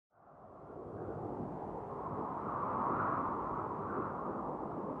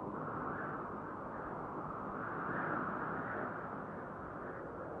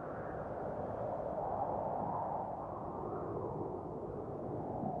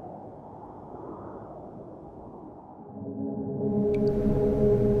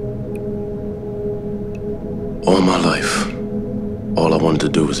All I wanted to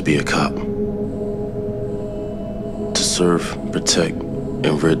do was be a cop. To serve, protect,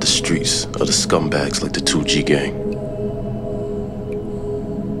 and rid the streets of the scumbags like the 2G gang.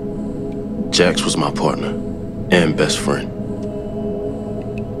 Jaxx was my partner and best friend.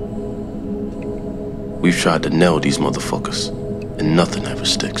 We've tried to nail these motherfuckers, and nothing ever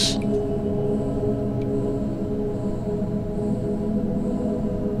sticks.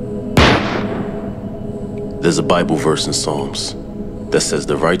 There's a Bible verse in Psalms that says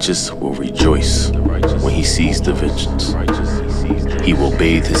the righteous will rejoice when he sees the vengeance. He will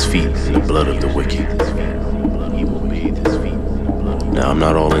bathe his feet in the blood of the wicked. Now, I'm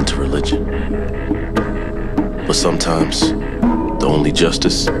not all into religion, but sometimes the only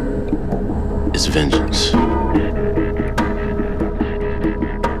justice is vengeance.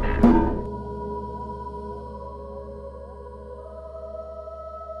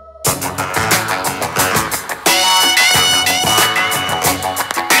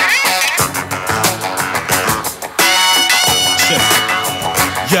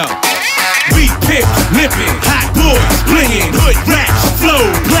 Yo, we pick, lippin', hot boys, blingin', hood raps, flow,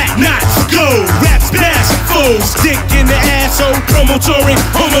 black knots, gold, raps, bass, foes, dick in the asshole, promo touring,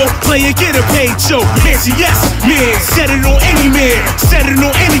 homo, play and get a paid show, fancy yes, man, set it on any man, set it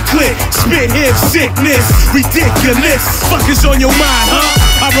on any clip, spit hip, sickness, ridiculous, fuck is on your mind, huh?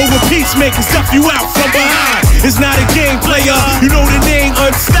 I roll with peacemakers, stuff you out from behind, it's not a game player, you know the name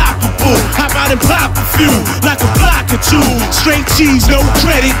Unstoppable, hop out and pop a few, like a block or two, straight cheese, no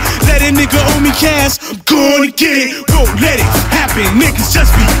credit. Let a nigga owe me cash, I'm gonna get it. Won't let it happen, niggas just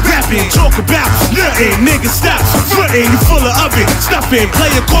be rapping. Talk about nothing, niggas stop frontin'. You full of oven, stuffing,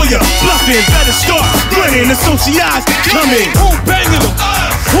 player call ya bluffing. Better start running, associates coming. Who banging them?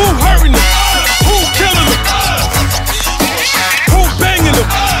 Who hurting them? Who killing them? Who banging them?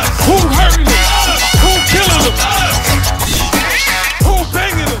 Who hurting them? Who killing them? Who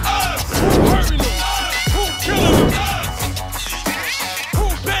banging them? Who hurting them? Who killing them?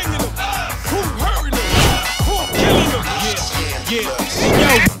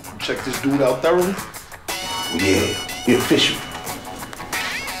 Check this dude out thoroughly? Yeah, he official.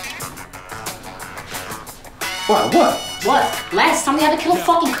 What? What? Last time we had to kill a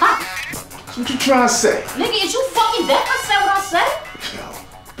fucking cop. What you trying to say? Nigga, is you fucking deaf? I said what I said. Yo,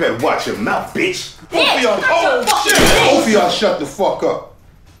 better watch your mouth, bitch. Bitch, Both of y'all shut the fuck up.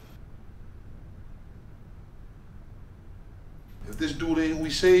 If this dude ain't who he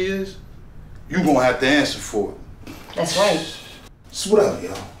say he is, you gonna have to answer for it. That's right. So what up,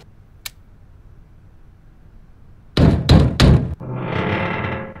 y'all?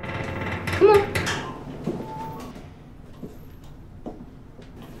 Come on.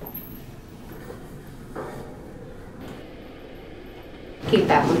 Keep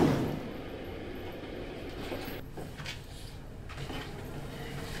that one.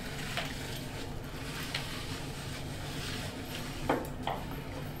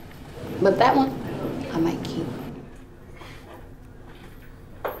 But that one, I might keep.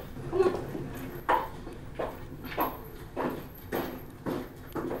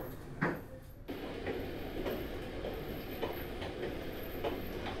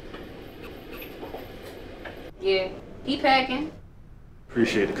 Yeah, he packing.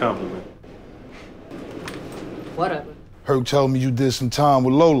 Appreciate the compliment. Whatever. Herc told me you did some time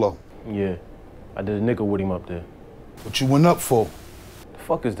with Lolo. Yeah, I did a nickel with him up there. What you went up for? The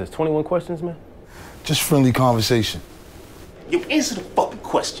fuck is this, 21 questions, man? Just friendly conversation. You answer the fucking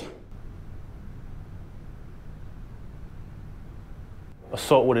question.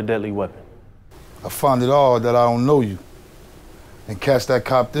 Assault with a deadly weapon. I find it odd that I don't know you. And catch that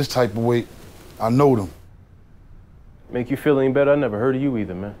cop this type of weight, I know them. Make you feel any better? I never heard of you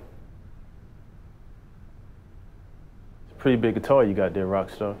either, man. It's a pretty big guitar you got there,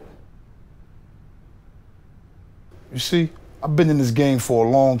 Rockstar. You see, I've been in this game for a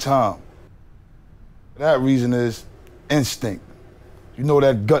long time. That reason is instinct. You know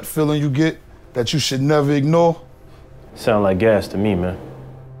that gut feeling you get that you should never ignore? Sound like gas to me, man.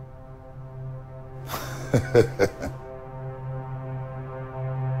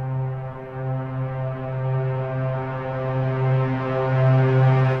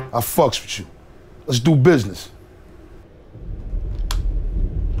 I fucks with you. Let's do business.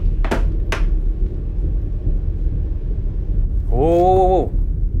 Whoa.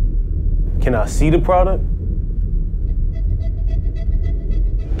 Can I see the product?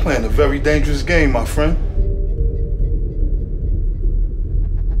 Playing a very dangerous game, my friend.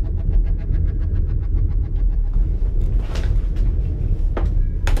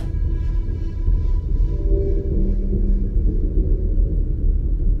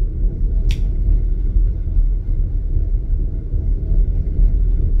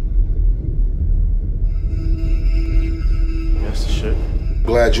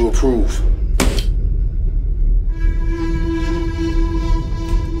 Glad you approve.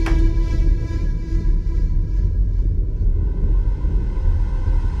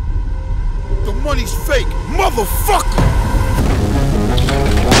 The money's fake, motherfucker!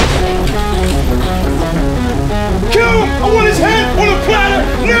 Kill him! I want his head on a platter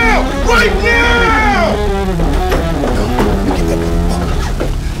now! Right now! Get that motherfucker.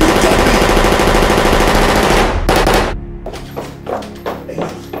 Hey,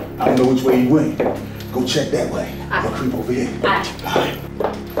 I don't know which way he went. Go check that way. I'm gonna creep over here. All right.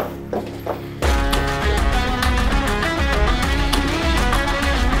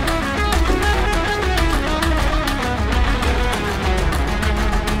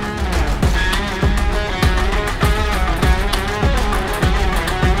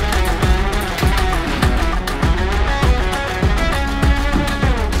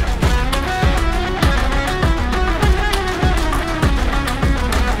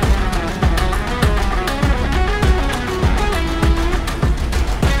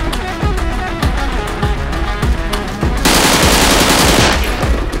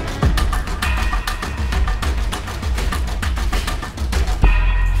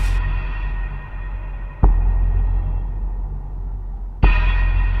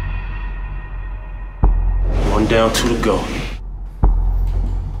 One down, two to go.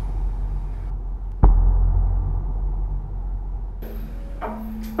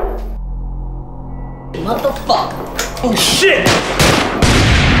 Motherfucker. Oh shit!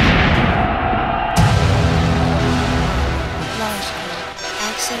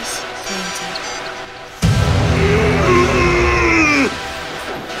 Access granted.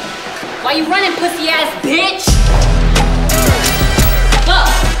 Why you running, pussy ass bitch? Look.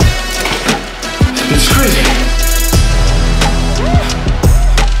 It's crazy.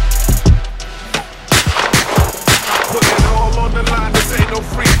 Put it all on the line, this ain't no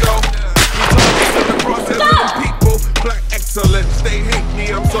free throw. We talking to the process of the people. Black excellence, they hate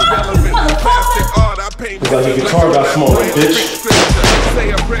me, I'm so relevant. Plastic art, I paint. Looks like your guitar got smaller, bitch.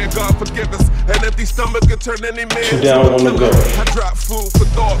 Say a prayer, God forgive us. An empty stomach can turn any man. Two down, one to go. I drop food for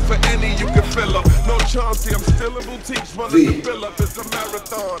thought for any you can fill up. No Chauncey, I'm still in boutiques, running the fill up. It's a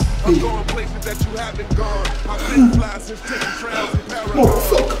marathon. I'm going places that you haven't gone. I've been fly since taking trails in Paradise.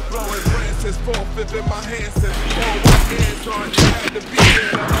 Blowing branches, 4/5 in my hands since all my hands on. You had to be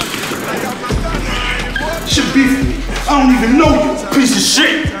there. I got my gun high and what? Should beef me. I don't even know you, piece of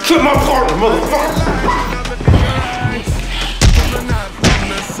shit. Kill my partner, motherfucker.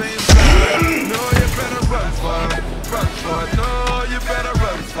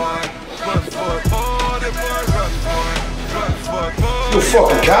 You a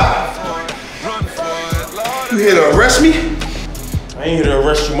fucking cop? You here to arrest me? I ain't here to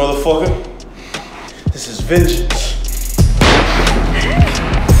arrest you, motherfucker. This is vengeance.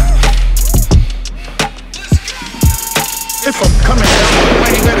 If I'm coming down the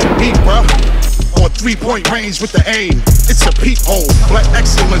lane, let it be, bruh. On 3-point range with the aim. It's a peephole. Black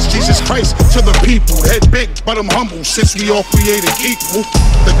excellence, Jesus Christ to the people. Head big, but I'm humble since we all created equal.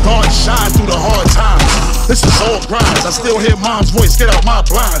 The God shine through the hard times. This is all grinds. I still hear mom's voice, get out my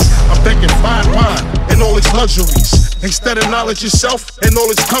blinds. I'm thinking fine wine and all its luxuries. Instead of knowledge yourself and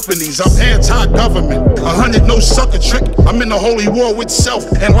all its companies. I'm anti-government. 100 no sucker trick. I'm in the holy war with self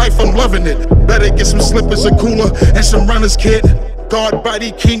and life, I'm loving it. Better get some slippers, a cooler, and some runners, kid. God,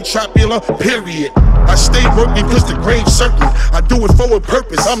 body, king, trapula, period. I stay working cause the grave's certain. I do it for a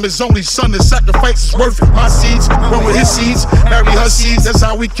purpose. I'm his only son, the sacrifice is worth it. My seeds run with his seeds, marry her seeds. That's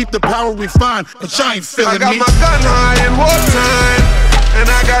how we keep the power refined. But y'all ain't feeling me. I got my gun high in wartime, and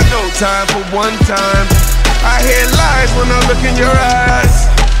I got no time for one time. I hear lies when I look in your eyes,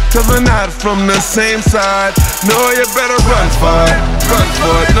 cause we're not from the same side. No, you better run for it, run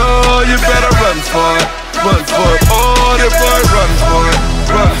for it. No, you better run for it, run for it. Oh, you boy, run for it,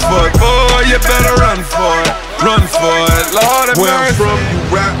 run for it. Oh, you better run for it, run for it. Lord have mercy. Where I'm from, you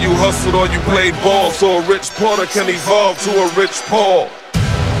rap, you hustled, or you played ball, so a rich Porter can evolve to a rich Paul.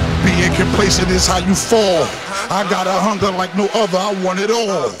 Being complacent is how you fall. I got a hunger like no other, I want it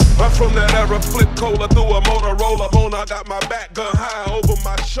all. I'm from that era, flip cola through a Motorola phone. I got my back gun high over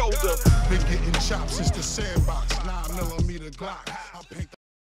my shoulder. Been getting chopped since the sandbox, 9mm Glock.